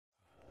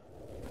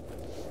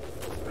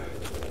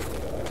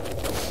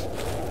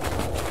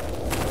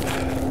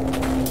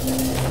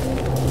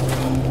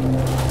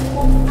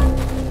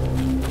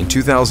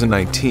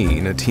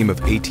2019, a team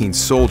of 18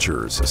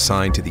 soldiers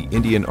assigned to the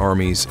Indian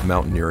Army's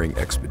Mountaineering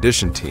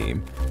Expedition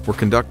Team were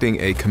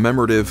conducting a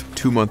commemorative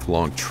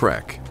 2-month-long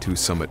trek to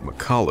summit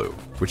Makalu,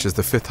 which is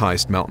the 5th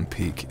highest mountain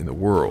peak in the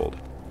world.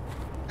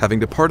 Having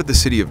departed the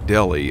city of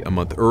Delhi a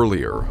month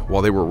earlier,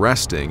 while they were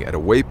resting at a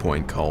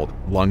waypoint called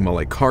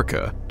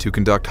Langmalekarka to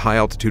conduct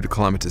high-altitude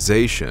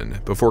acclimatization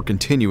before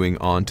continuing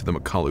on to the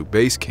Makalu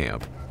base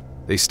camp,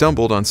 they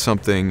stumbled on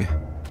something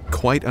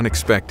quite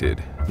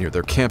unexpected near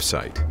their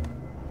campsite.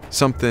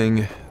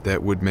 Something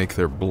that would make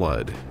their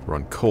blood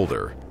run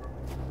colder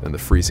than the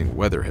freezing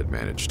weather had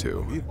managed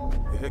to.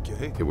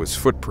 It was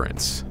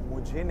footprints.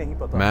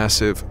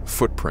 Massive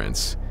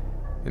footprints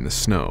in the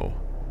snow.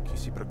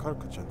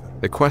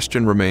 The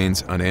question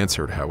remains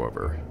unanswered,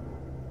 however.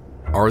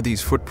 Are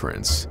these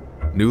footprints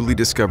newly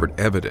discovered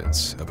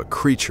evidence of a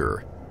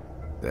creature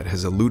that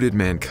has eluded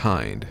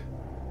mankind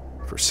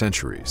for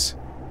centuries?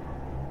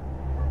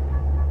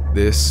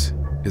 This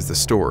is the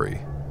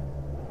story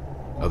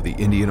of the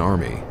Indian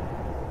Army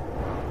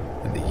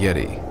and the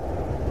Yeti.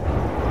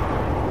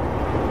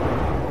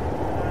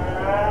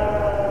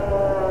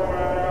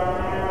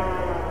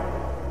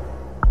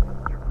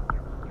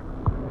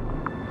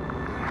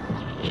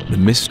 The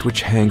mist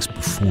which hangs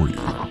before you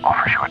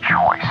offers you a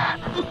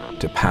choice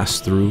to pass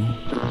through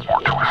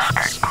or to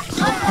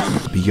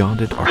escape.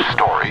 Beyond it are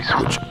Stories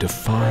which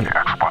defy the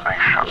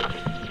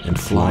explanation and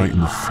fly in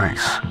the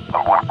face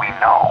of what we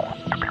know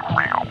to be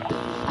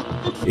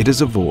real, It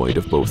is a void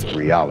of both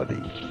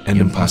reality and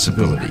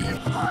impossibility.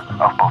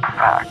 of both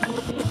fact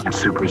and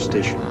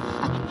superstition.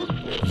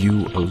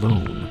 You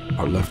alone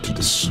are left to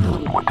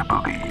discern what to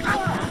believe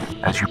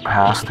as you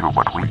pass through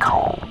what we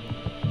call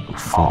the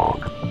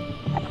fog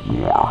of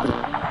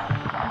war.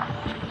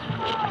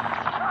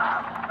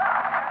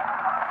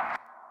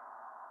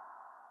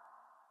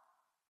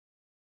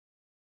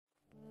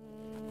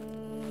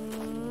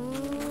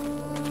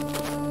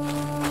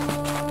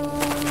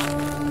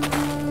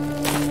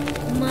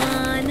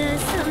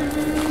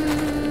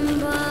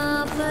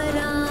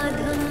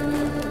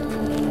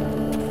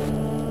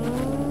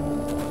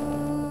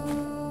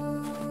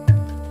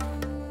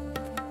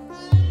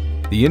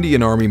 The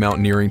Indian Army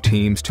Mountaineering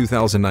Team's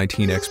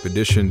 2019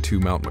 expedition to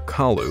Mount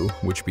Makalu,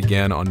 which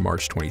began on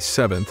March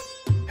 27th,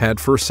 had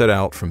first set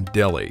out from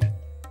Delhi.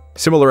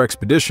 Similar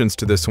expeditions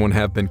to this one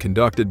have been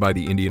conducted by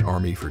the Indian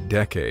Army for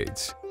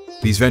decades.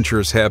 These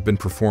ventures have been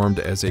performed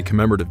as a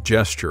commemorative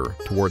gesture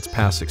towards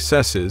past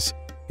successes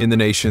in the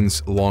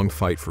nation's long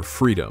fight for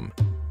freedom,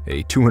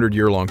 a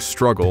 200-year-long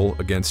struggle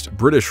against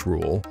British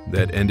rule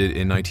that ended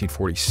in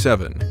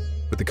 1947,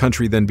 with the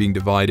country then being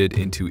divided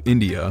into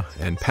India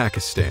and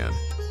Pakistan.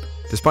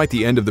 Despite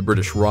the end of the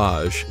British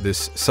Raj,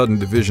 this sudden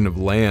division of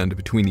land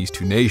between these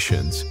two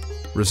nations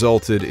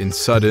resulted in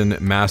sudden,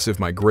 massive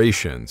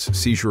migrations,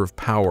 seizure of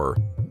power,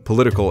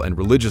 political and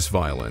religious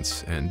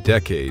violence, and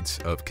decades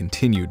of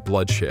continued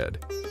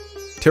bloodshed.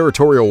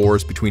 Territorial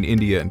wars between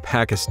India and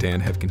Pakistan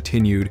have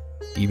continued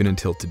even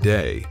until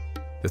today.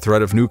 The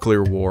threat of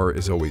nuclear war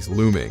is always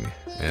looming,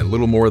 and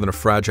little more than a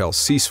fragile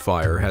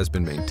ceasefire has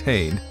been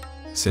maintained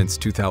since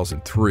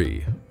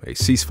 2003, a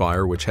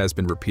ceasefire which has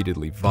been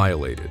repeatedly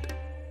violated.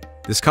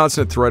 This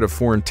constant threat of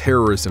foreign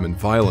terrorism and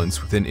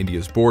violence within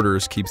India's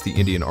borders keeps the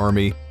Indian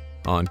Army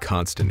on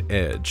constant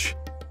edge.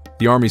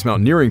 The Army's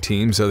mountaineering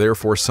teams are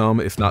therefore some,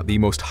 if not the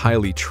most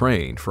highly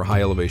trained for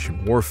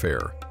high-elevation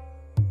warfare.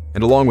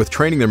 And along with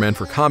training their men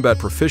for combat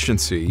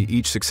proficiency,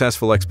 each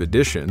successful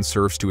expedition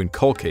serves to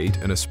inculcate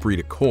an esprit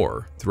de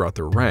corps throughout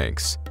their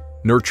ranks,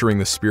 nurturing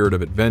the spirit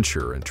of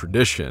adventure and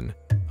tradition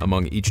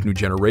among each new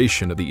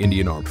generation of the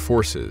Indian Armed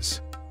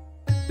Forces.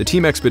 The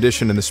team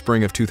expedition in the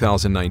spring of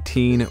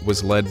 2019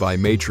 was led by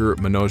Major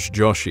Manoj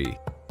Joshi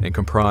and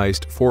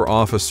comprised 4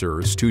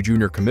 officers, 2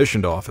 junior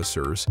commissioned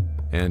officers,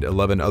 and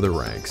 11 other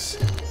ranks.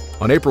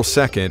 On April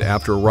 2nd,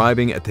 after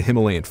arriving at the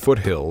Himalayan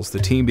foothills, the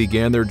team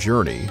began their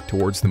journey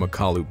towards the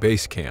Makalu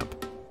base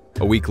camp.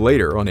 A week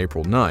later, on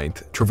April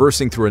 9th,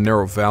 traversing through a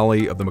narrow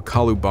valley of the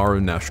Makalu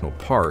Baru National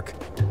Park,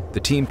 the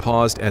team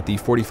paused at the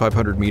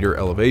 4,500-meter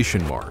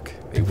elevation mark,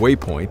 a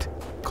waypoint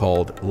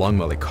called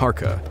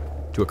Langmalekarka,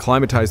 to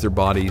acclimatize their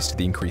bodies to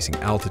the increasing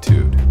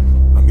altitude.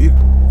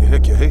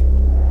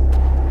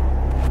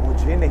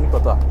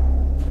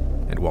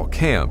 And while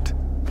camped,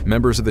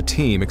 members of the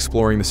team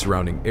exploring the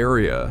surrounding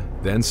area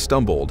then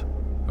stumbled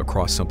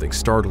across something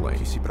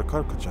startling: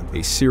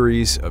 a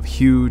series of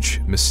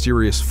huge,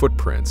 mysterious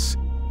footprints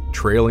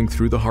trailing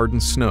through the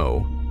hardened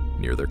snow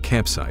near their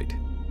campsite.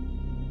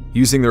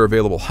 Using their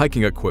available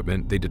hiking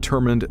equipment, they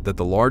determined that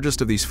the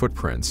largest of these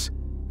footprints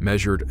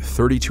measured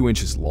 32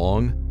 inches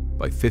long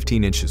by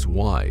 15 inches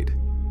wide,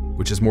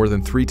 which is more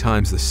than 3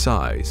 times the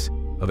size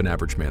of an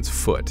average man's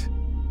foot.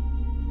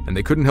 And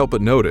they couldn't help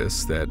but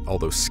notice that,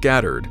 although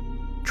scattered,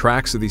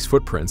 tracks of these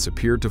footprints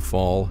appeared to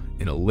fall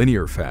in a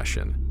linear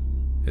fashion,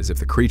 as if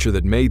the creature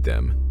that made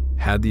them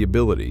had the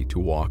ability to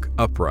walk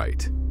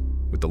upright,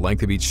 with the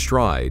length of each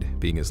stride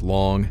being as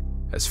long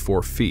as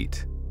 4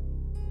 feet.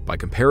 By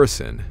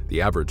comparison,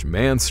 the average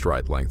man's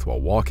stride length while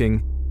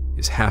walking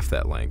is half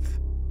that length.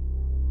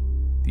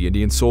 the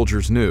Indian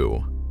soldiers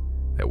knew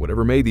that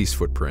whatever made these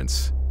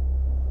footprints,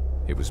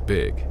 it was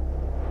big.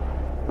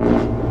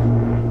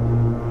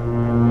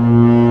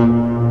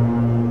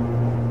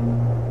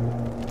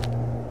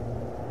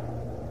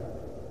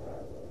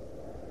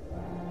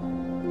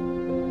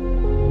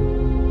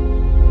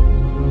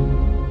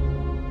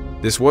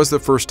 This was the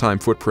first time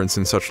footprints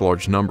in such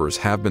large numbers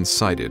have been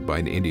sighted by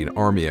an Indian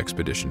Army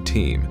expedition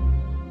team.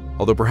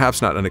 Although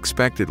perhaps not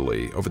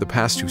unexpectedly, over the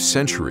past 2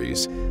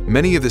 centuries,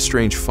 many of the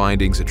strange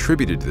findings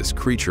attributed to this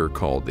creature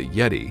called the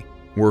Yeti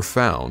were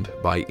found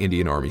by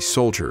Indian Army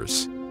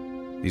soldiers.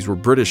 These were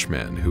British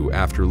men who,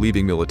 after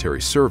leaving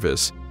military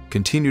service,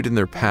 continued in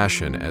their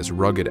passion as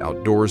rugged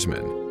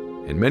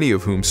outdoorsmen, and many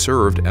of whom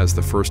served as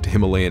the first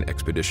Himalayan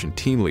expedition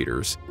team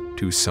leaders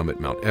to summit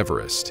Mount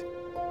Everest.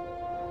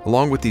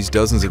 Along with these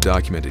dozens of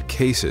documented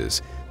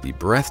cases, the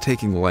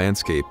breathtaking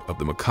landscape of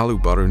the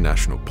Makalu Baru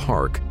National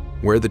Park,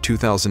 where the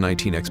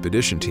 2019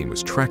 expedition team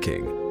was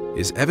trekking,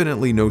 is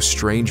evidently no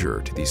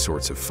stranger to these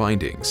sorts of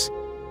findings.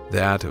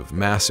 That of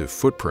massive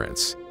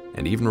footprints,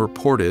 and even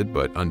reported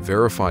but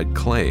unverified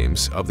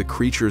claims of the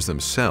creatures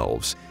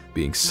themselves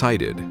being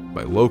sighted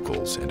by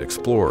locals and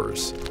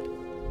explorers.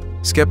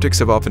 Skeptics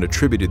have often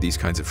attributed these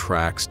kinds of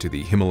tracks to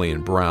the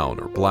Himalayan brown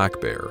or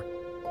black bear,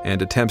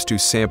 and attempts to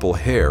sample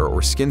hair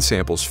or skin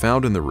samples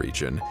found in the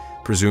region,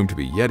 presumed to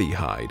be Yeti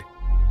hide.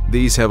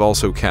 These have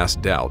also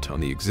cast doubt on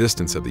the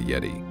existence of the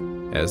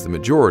Yeti, as the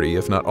majority,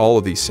 if not all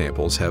of these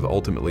samples have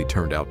ultimately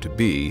turned out to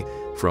be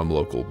from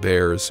local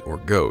bears or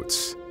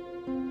goats.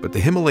 But the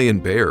Himalayan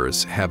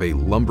bears have a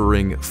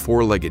lumbering,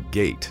 4-legged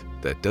gait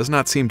that does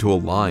not seem to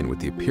align with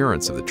the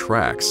appearance of the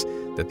tracks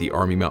that the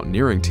Army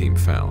mountaineering team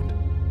found.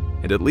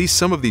 And at least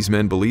some of these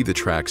men believe the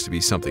tracks to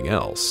be something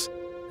else.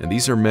 And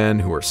these are men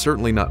who are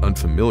certainly not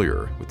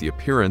unfamiliar with the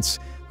appearance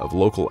of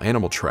local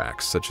animal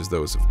tracks such as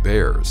those of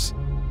bears.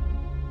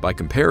 By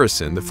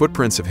comparison, the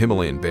footprints of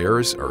Himalayan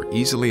bears are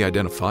easily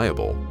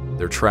identifiable.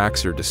 Their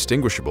tracks are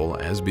distinguishable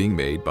as being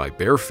made by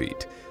bare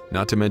feet,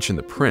 not to mention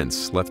the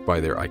prints left by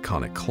their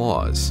iconic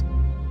claws.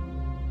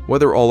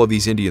 Whether all of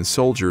these Indian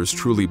soldiers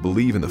truly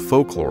believe in the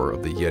folklore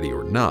of the Yeti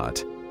or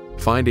not,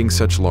 finding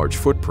such large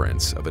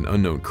footprints of an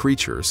unknown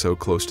creature so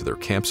close to their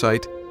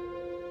campsite,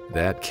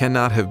 that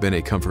cannot have been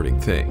a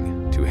comforting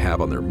thing to have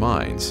on their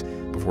minds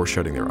before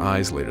shutting their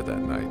eyes later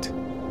that night.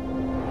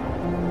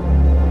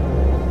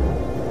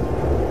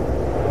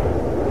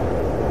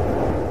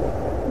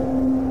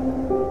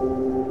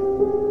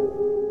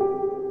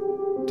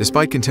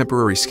 Despite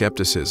contemporary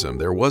skepticism,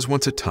 there was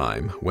once a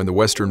time when the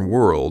Western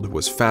world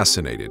was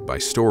fascinated by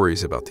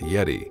stories about the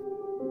Yeti.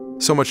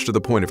 So much to the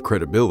point of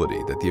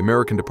credibility that the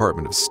American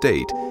Department of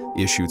State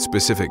issued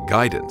specific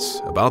guidance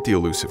about the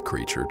elusive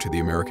creature to the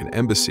American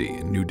Embassy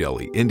in New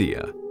Delhi,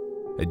 India.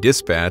 A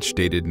dispatch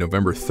dated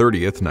November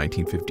 30th,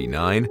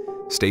 1959,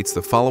 states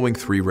the following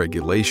 3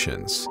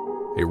 regulations.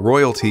 A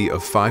royalty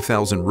of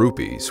 5,000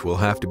 rupees will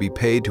have to be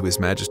paid to His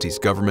Majesty's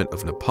Government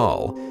of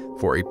Nepal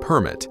for a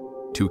permit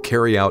to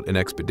carry out an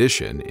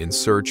expedition in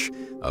search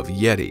of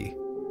Yeti.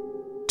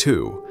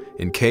 2.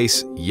 In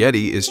case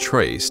Yeti is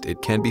traced,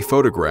 it can be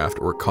photographed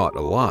or caught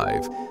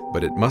alive,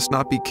 but it must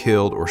not be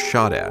killed or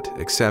shot at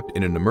except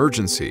in an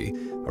emergency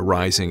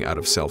arising out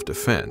of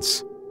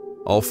self-defense.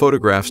 All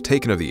photographs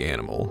taken of the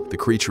animal, the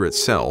creature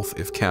itself,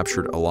 if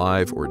captured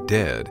alive or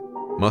dead,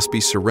 must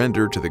be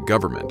surrendered to the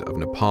government of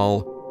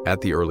Nepal at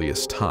the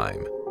earliest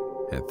time.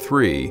 And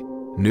 3.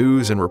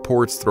 News and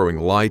reports throwing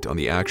light on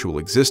the actual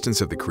existence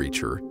of the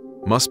creature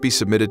must be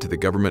submitted to the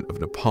government of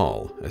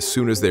Nepal as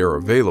soon as they are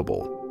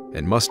available,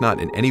 and must not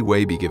in any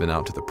way be given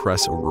out to the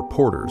press or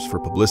reporters for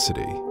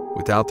publicity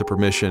without the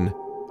permission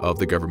of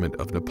the government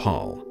of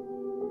Nepal.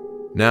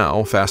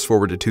 Now, fast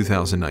forward to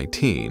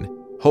 2019,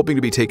 hoping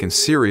to be taken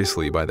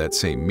seriously by that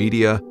same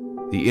media,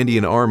 the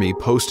Indian Army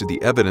posted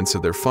the evidence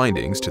of their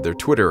findings to their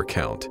Twitter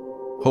account,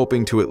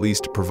 hoping to at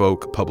least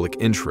provoke public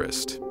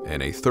interest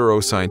and a thorough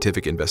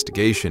scientific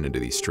investigation into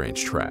these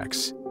strange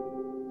tracks.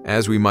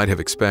 As we might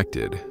have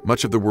expected,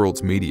 much of the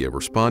world's media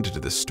responded to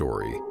this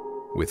story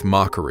with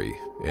mockery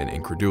and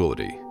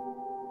incredulity.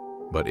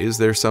 But is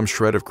there some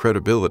shred of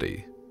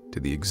credibility to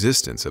the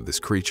existence of this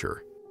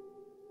creature?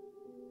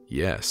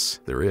 Yes,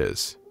 there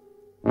is.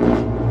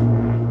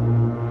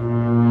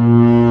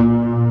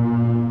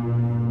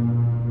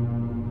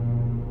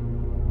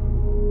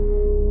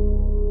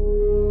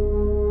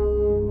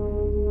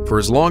 For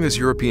as long as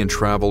European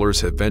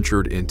travelers have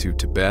ventured into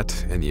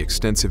Tibet and the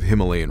extensive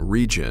Himalayan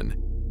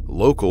region,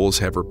 locals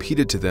have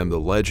repeated to them the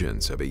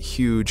legends of a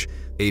huge,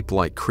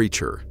 ape-like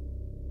creature.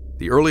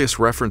 The earliest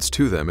reference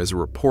to them is a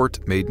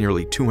report made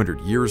nearly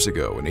 200 years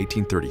ago in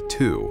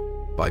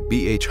 1832 by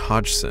B.H.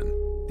 Hodgson,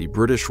 the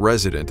British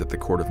resident at the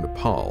court of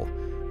Nepal,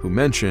 who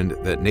mentioned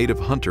that native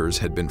hunters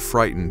had been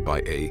frightened by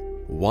a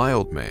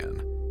wild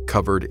man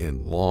covered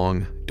in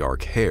long,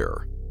 dark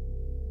hair.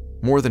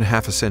 More than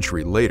half a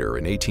century later,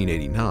 in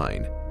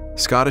 1889,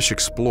 Scottish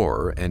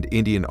explorer and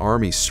Indian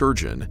Army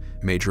surgeon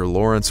Major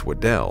Lawrence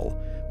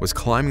Waddell was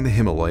climbing the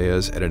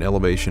Himalayas at an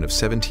elevation of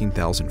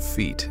 17,000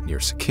 feet near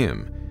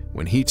Sikkim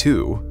when he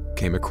too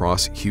came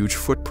across huge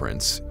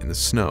footprints in the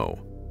snow.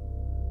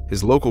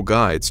 His local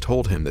guides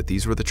told him that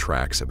these were the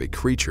tracks of a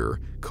creature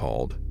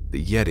called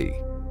the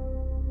Yeti.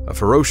 A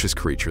ferocious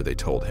creature, they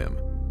told him,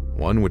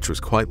 one which was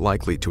quite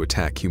likely to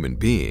attack human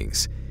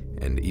beings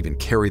and even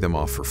carry them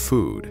off for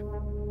food.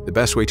 The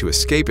best way to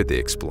escape it, they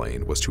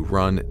explained, was to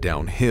run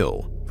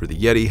downhill, for the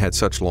Yeti had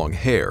such long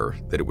hair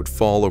that it would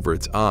fall over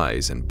its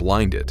eyes and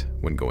blind it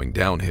when going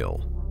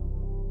downhill.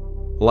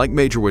 Like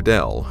Major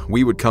Waddell,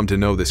 we would come to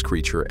know this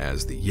creature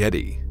as the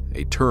Yeti,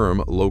 a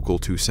term local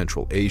to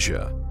Central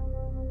Asia.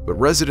 But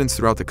residents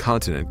throughout the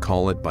continent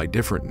call it by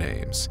different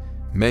names: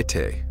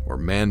 Mete or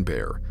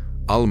man-bear,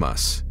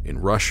 Almas in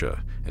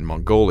Russia and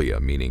Mongolia,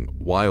 meaning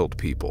wild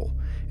people,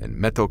 and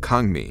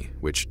Metokangmi,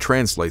 which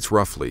translates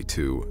roughly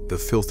to the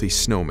filthy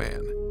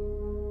snowman.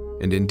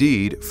 And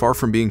indeed, far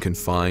from being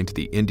confined to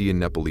the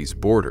Indian-Nepalese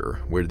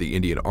border, where the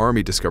Indian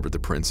Army discovered the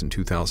prints in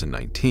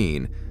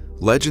 2019,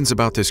 legends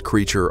about this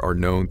creature are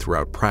known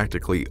throughout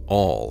practically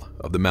all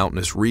of the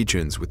mountainous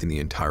regions within the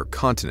entire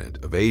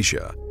continent of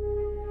Asia.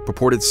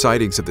 Purported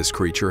sightings of this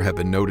creature have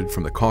been noted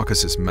from the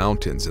Caucasus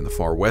Mountains in the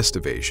far west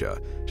of Asia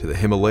to the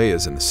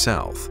Himalayas in the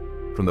south,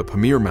 from the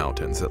Pamir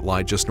Mountains that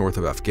lie just north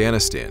of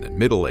Afghanistan and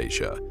Middle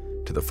Asia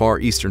to the far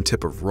eastern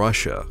tip of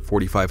Russia,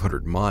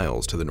 4,500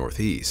 miles to the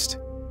northeast.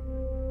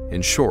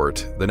 In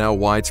short, the now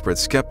widespread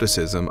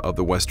skepticism of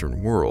the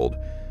Western world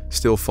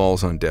still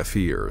falls on deaf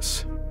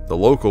ears. The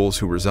locals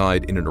who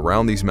reside in and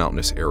around these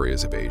mountainous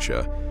areas of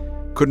Asia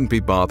couldn't be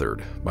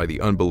bothered by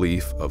the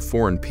unbelief of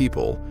foreign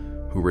people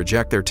who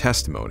reject their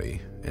testimony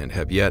and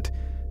have yet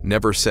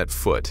never set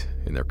foot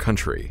in their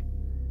country.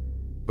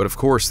 But of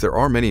course, there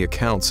are many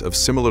accounts of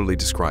similarly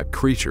described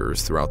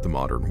creatures throughout the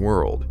modern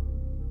world.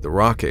 The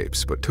rock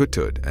apes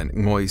Batutut and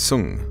Ngoi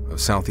Sung of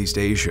Southeast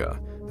Asia,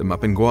 the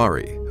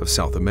Mapinguari of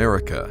South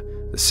America,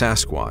 the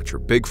Sasquatch or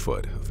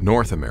Bigfoot of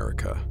North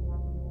America.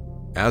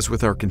 As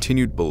with our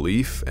continued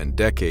belief and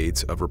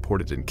decades of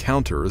reported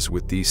encounters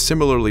with these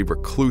similarly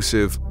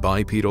reclusive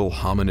bipedal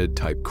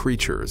hominid-type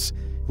creatures,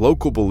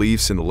 local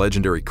beliefs in the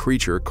legendary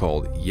creature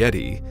called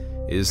Yeti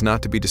is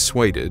not to be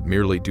dissuaded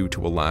merely due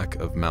to a lack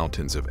of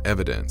mountains of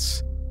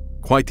evidence.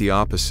 Quite the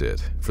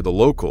opposite. For the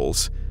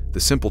locals, the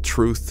simple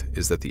truth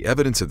is that the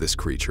evidence of this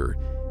creature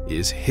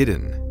is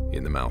hidden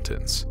in the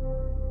mountains.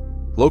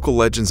 Local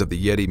legends of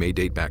the Yeti may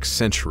date back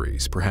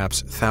centuries,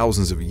 perhaps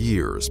thousands of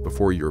years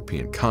before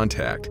European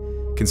contact,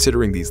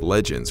 considering these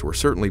legends were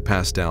certainly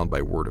passed down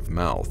by word of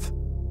mouth.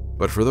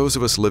 But for those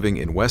of us living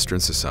in Western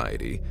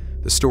society,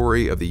 the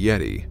story of the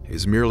Yeti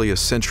is merely a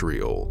century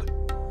old.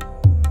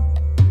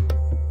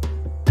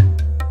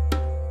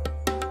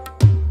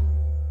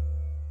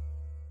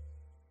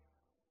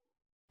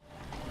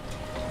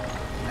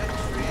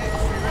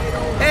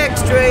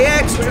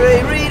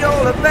 Extra, read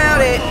all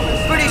about it.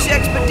 British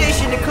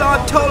expedition to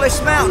climb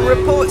tallest mountain,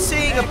 report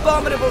seeing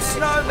abominable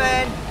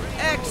snowman.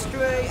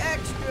 Extra,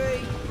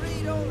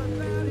 read all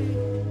about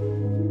it.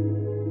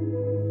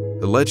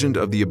 The legend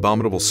of the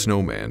abominable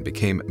snowman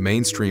became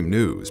mainstream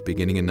news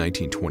beginning in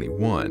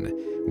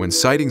 1921, when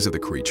sightings of the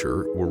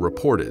creature were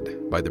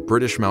reported by the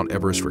British Mount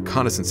Everest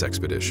reconnaissance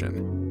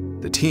expedition.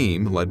 The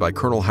team, led by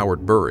Colonel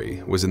Howard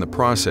Bury, was in the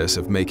process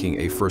of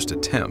making a first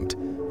attempt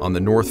on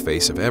the north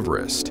face of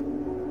Everest.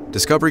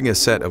 Discovering a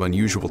set of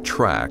unusual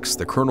tracks,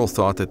 the colonel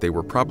thought that they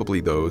were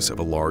probably those of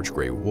a large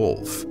gray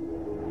wolf.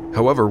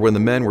 However, when the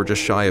men were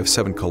just shy of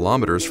 7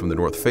 kilometers from the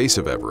north face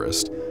of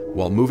Everest,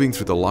 while moving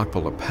through the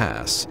Lakpala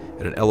Pass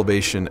at an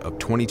elevation of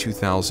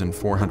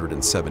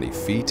 22,470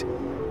 feet,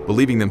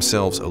 believing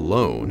themselves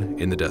alone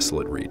in the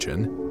desolate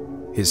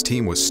region, his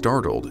team was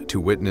startled to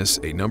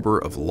witness a number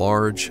of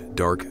large,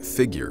 dark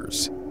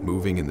figures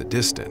moving in the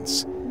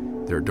distance,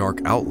 their dark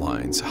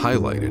outlines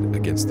highlighted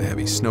against the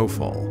heavy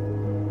snowfall.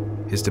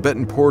 His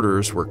Tibetan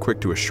porters were quick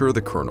to assure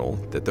the colonel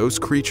that those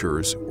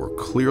creatures were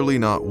clearly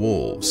not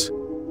wolves,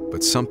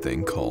 but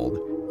something called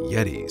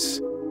Yetis.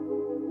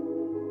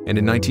 And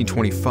in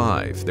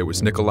 1925, there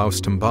was Nikolaos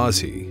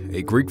Tombazi,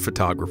 a Greek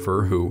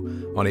photographer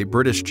who, on a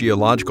British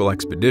geological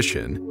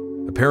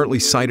expedition, apparently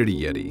sighted a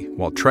Yeti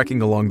while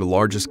trekking along the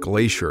largest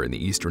glacier in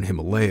the eastern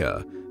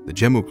Himalaya, the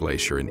Jemu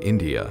Glacier in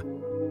India.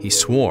 He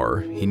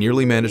swore he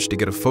nearly managed to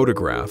get a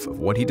photograph of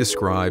what he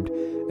described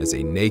as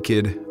a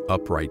naked,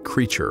 upright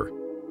creature.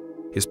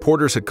 His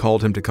porters had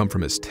called him to come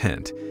from his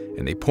tent,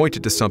 and they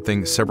pointed to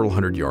something several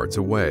hundred yards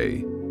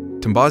away.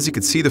 Tombazi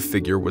could see the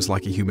figure was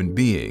like a human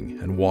being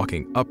and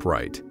walking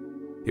upright.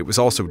 It was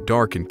also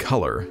dark in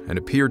color and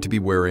appeared to be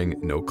wearing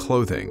no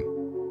clothing.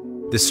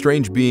 This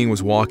strange being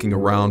was walking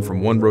around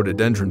from one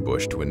rhododendron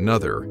bush to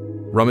another,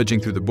 rummaging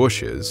through the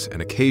bushes and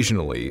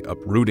occasionally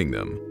uprooting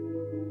them.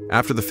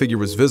 After the figure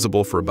was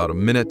visible for about a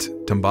minute,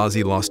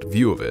 Tombazi lost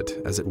view of it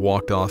as it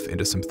walked off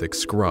into some thick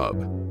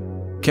scrub.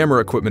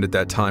 Camera equipment at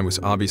that time was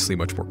obviously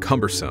much more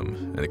cumbersome,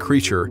 and the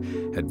creature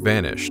had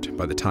vanished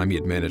by the time he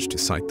had managed to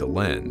sight the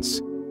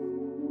lens.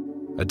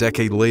 A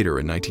decade later,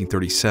 in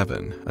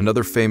 1937,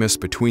 another famous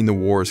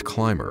between-the-wars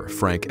climber,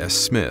 Frank S.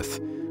 Smith,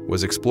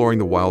 was exploring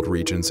the wild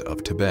regions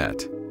of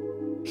Tibet.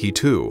 He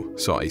too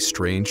saw a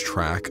strange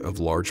track of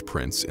large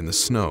prints in the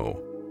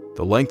snow.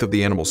 the length of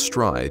the animal's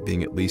stride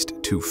being at least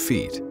 2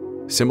 feet,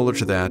 similar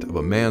to that of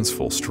a man's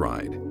full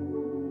stride.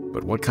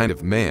 But what kind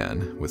of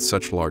man with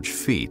such large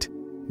feet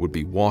would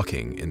be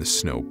walking in the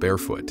snow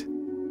barefoot?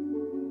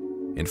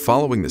 In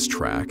following this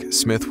track,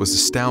 Smith was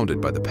astounded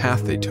by the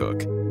path they took.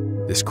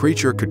 This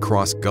creature could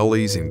cross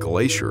gullies and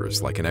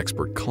glaciers like an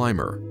expert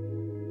climber.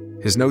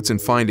 His notes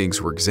and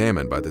findings were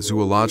examined by the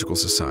Zoological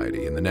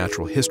Society and the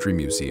Natural History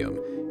Museum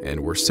and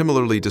were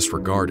similarly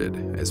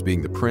disregarded as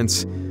being the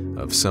prints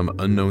of some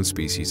unknown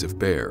species of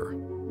bear.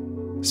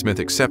 Smith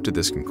accepted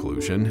this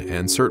conclusion,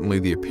 and certainly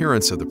the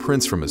appearance of the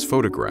prints from his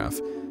photograph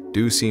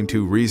do seem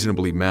to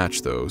reasonably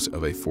match those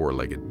of a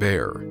 4-legged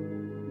bear.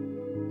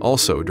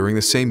 Also, during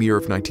the same year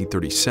of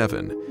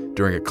 1937,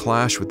 during a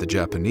clash with the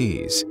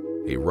Japanese,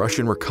 a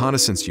Russian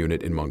reconnaissance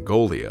unit in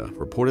Mongolia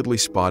reportedly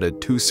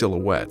spotted 2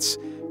 silhouettes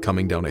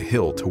coming down a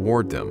hill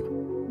toward them.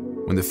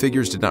 When the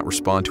figures did not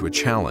respond to a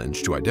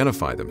challenge to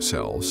identify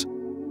themselves,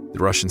 the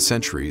Russian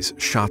sentries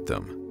shot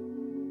them.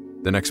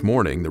 The next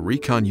morning, the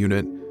recon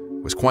unit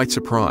was quite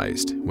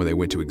surprised when they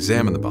went to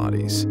examine the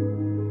bodies.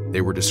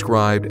 They were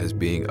described as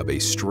being of a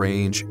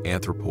strange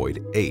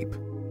anthropoid ape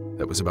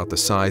that was about the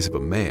size of a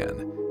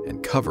man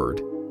and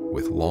covered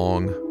with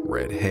long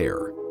red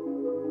hair.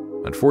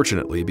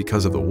 Unfortunately,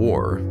 because of the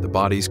war, the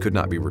bodies could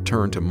not be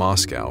returned to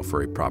Moscow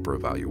for a proper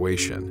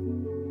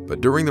evaluation.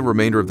 But during the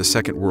remainder of the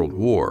Second World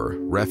War,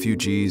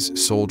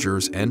 refugees,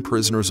 soldiers, and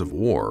prisoners of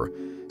war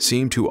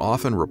seemed to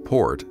often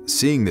report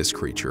seeing this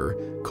creature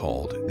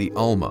called the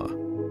Alma.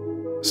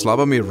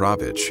 Slavomir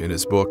Ravich, in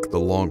his book The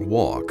Long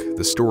Walk,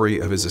 the story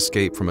of his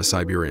escape from a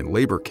Siberian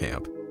labor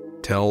camp,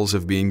 tells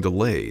of being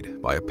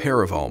delayed by a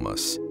pair of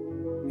Almas.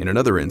 In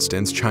another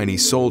instance,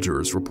 Chinese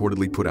soldiers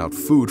reportedly put out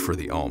food for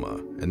the Alma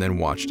and then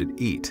watched it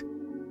eat.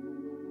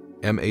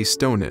 M.A.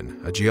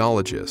 Stonin, a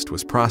geologist,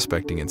 was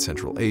prospecting in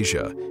Central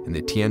Asia in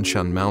the Tian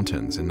Shan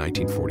Mountains in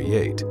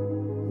 1948.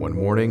 One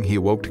morning, he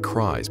awoke to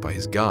cries by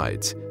his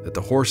guides that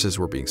the horses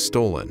were being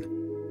stolen.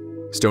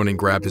 Stonin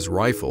grabbed his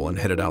rifle and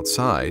headed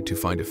outside to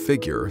find a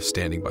figure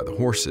standing by the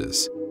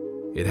horses.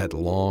 It had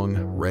long,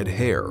 red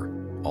hair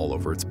all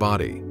over its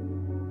body.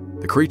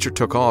 The creature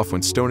took off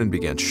when Stonin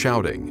began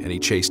shouting, and he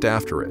chased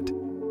after it.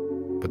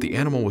 But the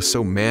animal was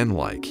so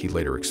man-like, he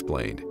later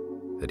explained,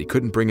 that he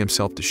couldn't bring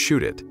himself to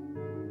shoot it,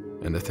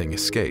 and the thing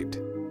escaped.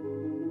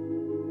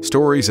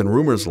 Stories and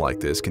rumors like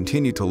this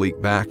continued to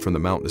leak back from the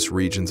mountainous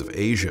regions of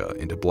Asia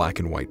into black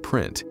and white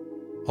print,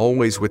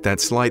 always with that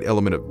slight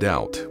element of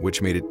doubt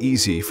which made it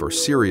easy for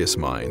serious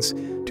minds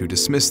to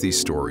dismiss these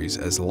stories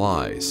as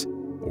lies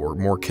or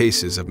more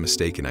cases of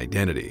mistaken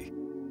identity.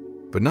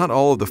 But not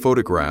all of the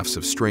photographs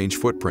of strange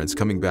footprints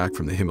coming back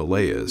from the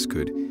Himalayas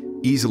could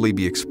easily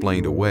be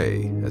explained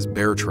away as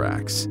bear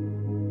tracks.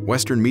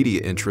 Western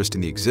media interest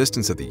in the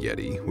existence of the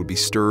Yeti would be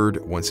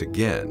stirred once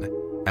again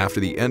after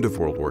the end of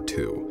World War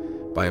II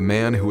by a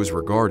man who was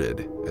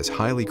regarded as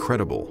highly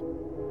credible.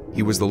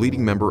 He was the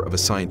leading member of a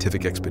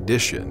scientific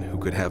expedition who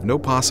could have no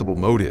possible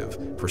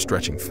motive for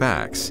stretching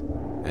facts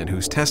and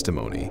whose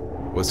testimony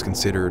was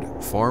considered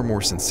far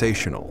more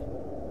sensational.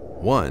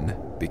 One,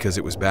 because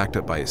it was backed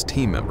up by his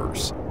team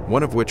members,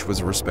 one of which was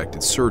a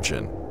respected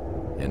surgeon,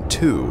 and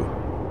two,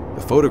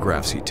 the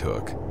photographs he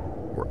took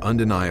were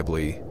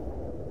undeniably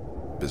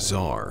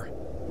bizarre.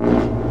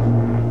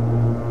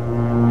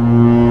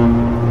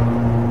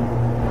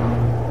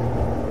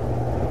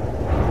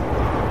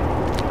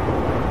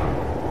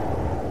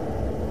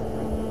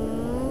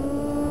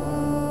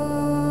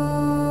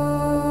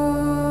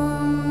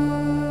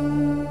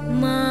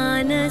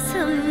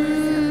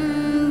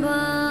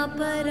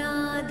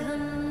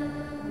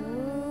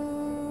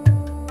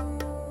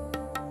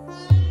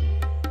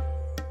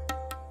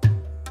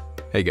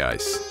 Hey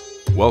guys,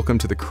 welcome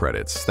to the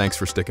credits. Thanks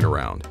for sticking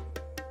around.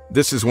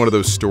 This is one of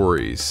those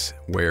stories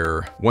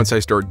where once I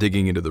start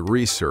digging into the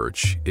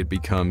research, it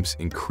becomes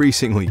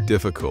increasingly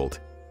difficult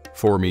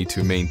for me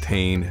to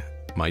maintain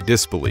my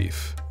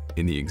disbelief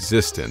in the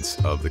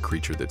existence of the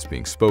creature that's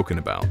being spoken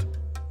about.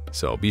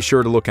 So be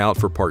sure to look out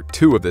for part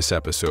 2 of this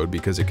episode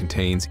because it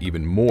contains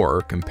even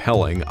more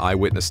compelling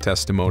eyewitness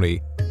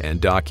testimony and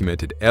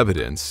documented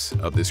evidence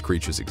of this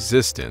creature's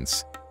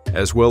existence,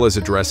 as well as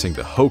addressing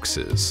the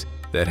hoaxes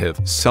that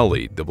have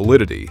sullied the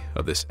validity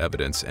of this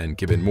evidence and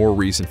given more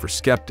reason for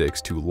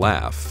skeptics to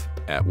laugh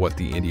at what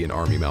the Indian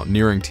Army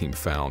mountaineering team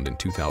found in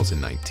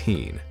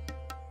 2019.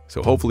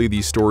 So hopefully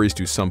these stories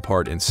do some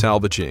part in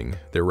salvaging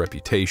their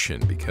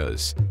reputation,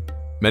 because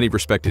many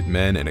respected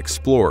men and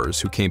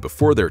explorers who came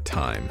before their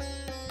time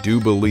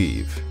do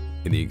believe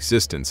in the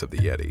existence of the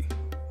Yeti.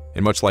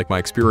 And much like my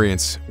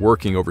experience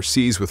working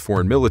overseas with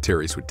foreign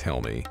militaries would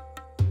tell me,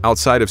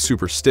 outside of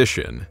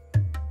superstition,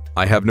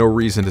 I have no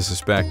reason to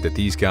suspect that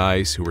these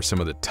guys, who are some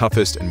of the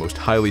toughest and most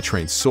highly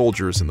trained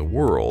soldiers in the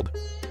world,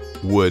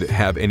 would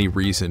have any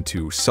reason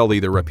to sully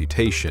their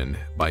reputation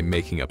by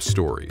making up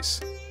stories.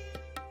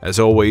 As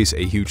always,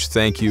 a huge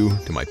thank you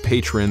to my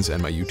patrons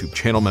and my YouTube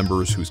channel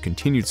members whose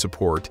continued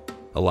support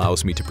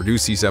allows me to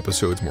produce these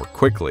episodes more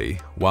quickly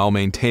while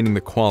maintaining the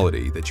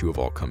quality that you have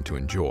all come to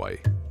enjoy.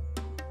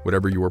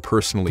 Whatever you are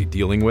personally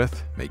dealing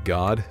with, may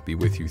God be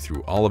with you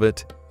through all of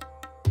it.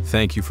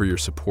 Thank you for your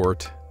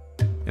support,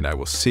 and I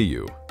will see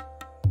you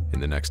in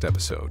the next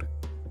episode.